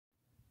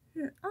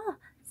Oh,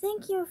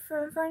 thank you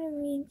for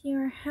inviting me to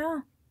your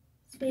house,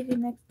 baby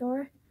next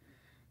door.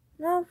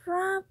 No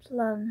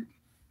problem.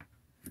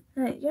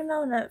 You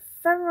know that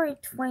February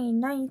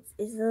 29th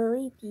is a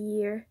leap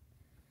year.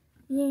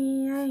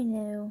 Yeah, I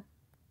know.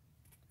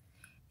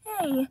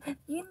 Hey,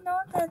 you know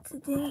that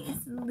today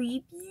is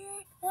leap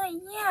year?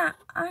 Yeah,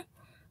 I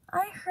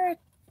heard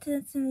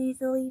that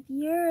today's a leap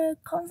year.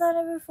 It comes out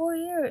every 4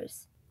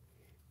 years.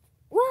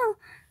 Well,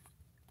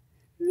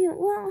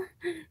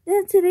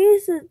 then today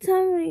is the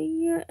time of the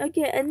year I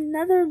get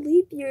another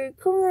leap year. It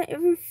comes out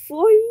every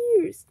 4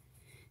 years.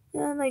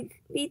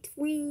 Like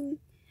between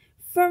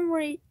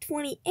February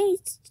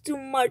 28th to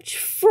March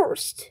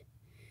 1st.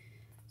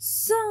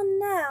 So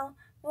now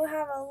we'll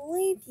have a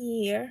leap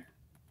year.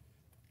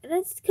 And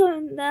it's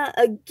coming out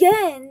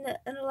again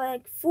in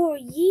like 4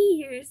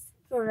 years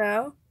from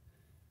now.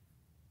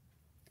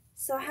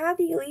 So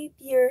happy leap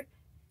year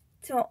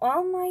to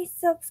all my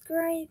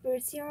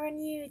subscribers here on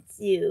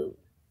YouTube.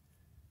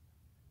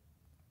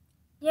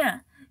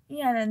 Yeah,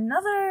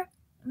 another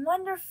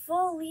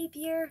wonderful leap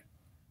year.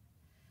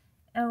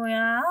 And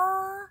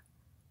we'll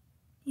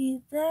be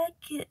back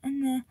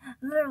in a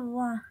little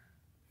while.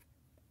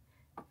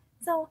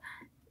 So,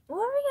 what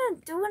are we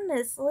gonna do in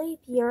this leap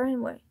year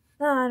anyway?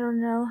 I don't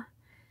know.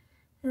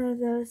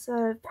 There's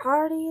a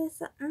party or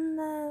something,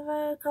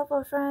 a couple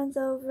of friends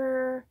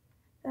over,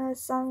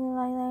 something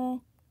like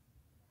that.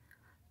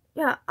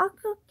 Yeah, I'll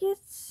go get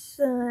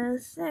some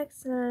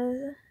snacks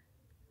for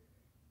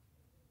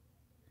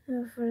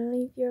the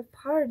leap year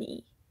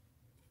party.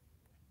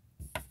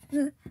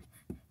 Hey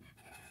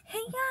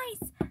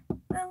guys,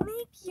 the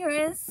leap year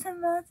is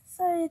about to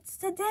start. It's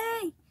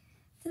today.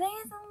 Today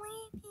is a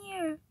leap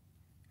year.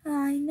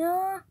 I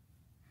know.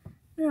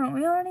 No,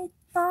 we already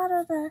thought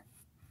of the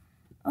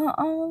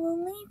all the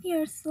leap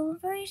year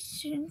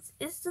celebrations.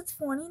 It's the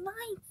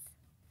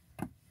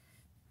 29th.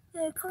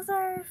 It comes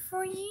out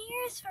 4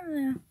 years from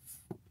now.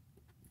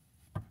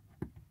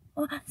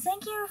 Well,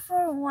 thank you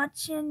for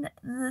watching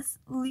this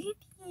leap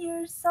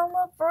year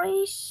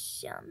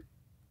celebration.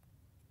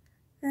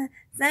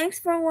 Thanks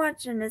for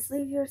watching this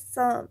leap year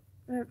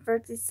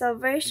birthday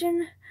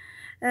celebration,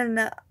 and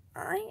I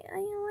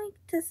like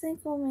to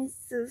thank all my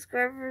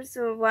subscribers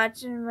who are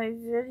watching my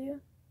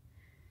video.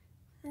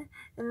 And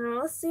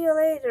we'll see you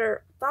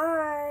later.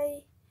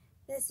 Bye.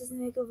 This is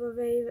Makeover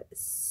Babe.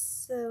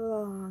 So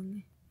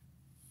long.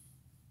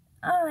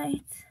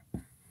 Alright.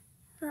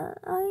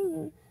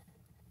 I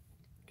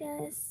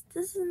guess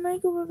this is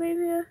Makeover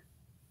Baby.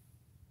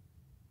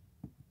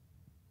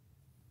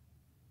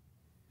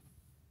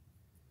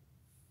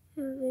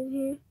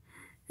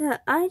 Here.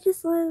 I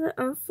just wanted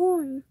to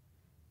inform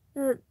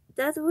you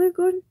that we're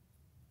going,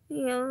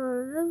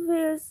 the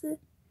bears.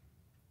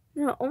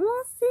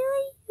 Almost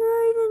silly.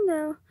 I don't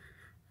know.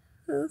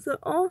 So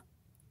all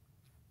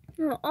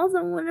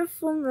the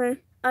wonderful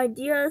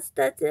ideas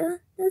that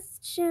this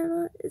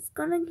channel is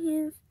gonna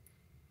give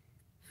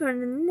for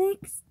the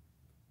next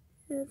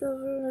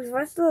the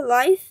rest of the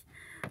life.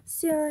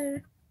 See you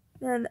later.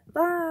 Then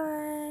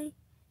bye.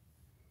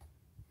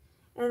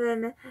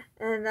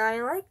 And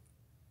I like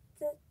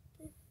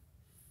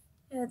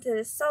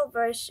the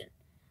celebration.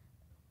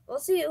 We'll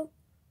see you.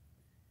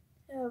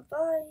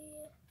 Bye.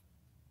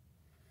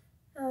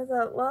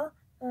 Well,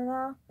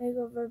 now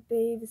Makeover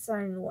Babe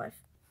signing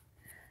life.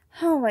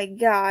 Oh my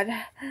god.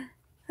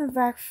 I'm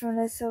back from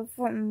this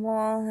important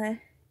mall.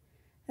 I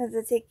have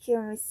to take care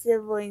of my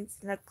siblings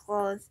and their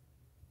clothes.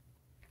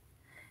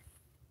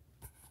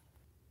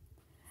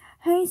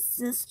 Hey,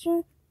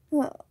 sister.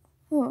 Huh?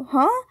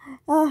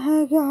 Oh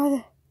my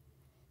god.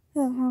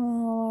 How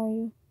are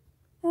you?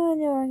 Oh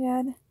my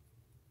god.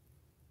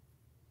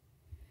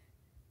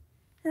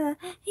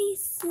 Hey,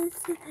 sis.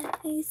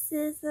 Hey,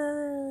 sis.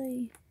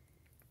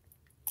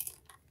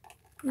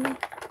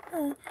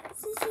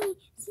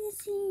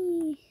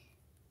 Sissy.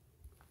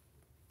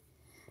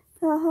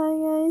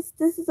 Hi guys,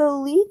 this is a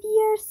leap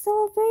year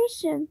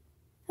celebration.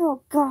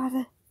 Oh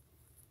god.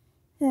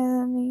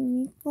 That made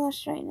me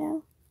blush right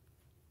now.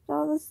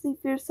 All this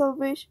leap year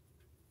celebration.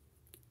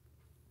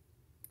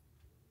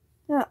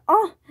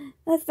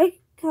 That's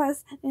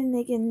because I'm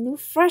making new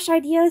fresh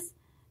ideas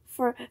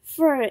for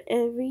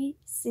every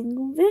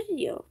single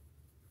video.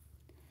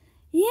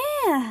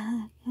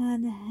 Yeah,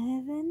 God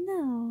heaven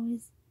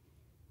knows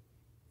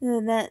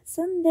that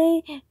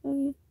someday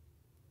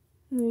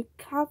we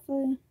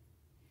copy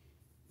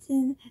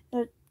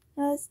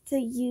us to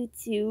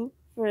YouTube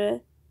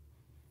for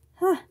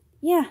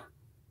yeah,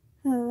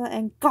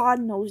 and God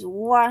knows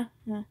what.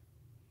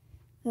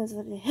 Knows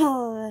what the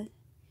hell.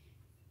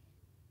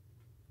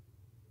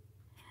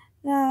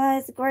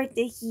 That's great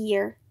to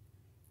hear.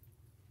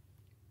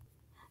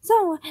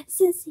 So,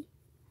 Sissy,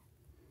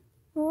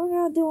 what we're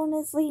gonna do on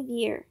this leap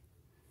year?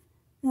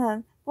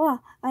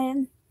 Well, I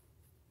am.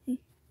 We're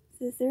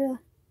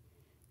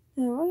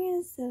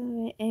gonna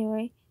celebrate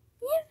anyway.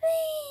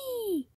 Yippee!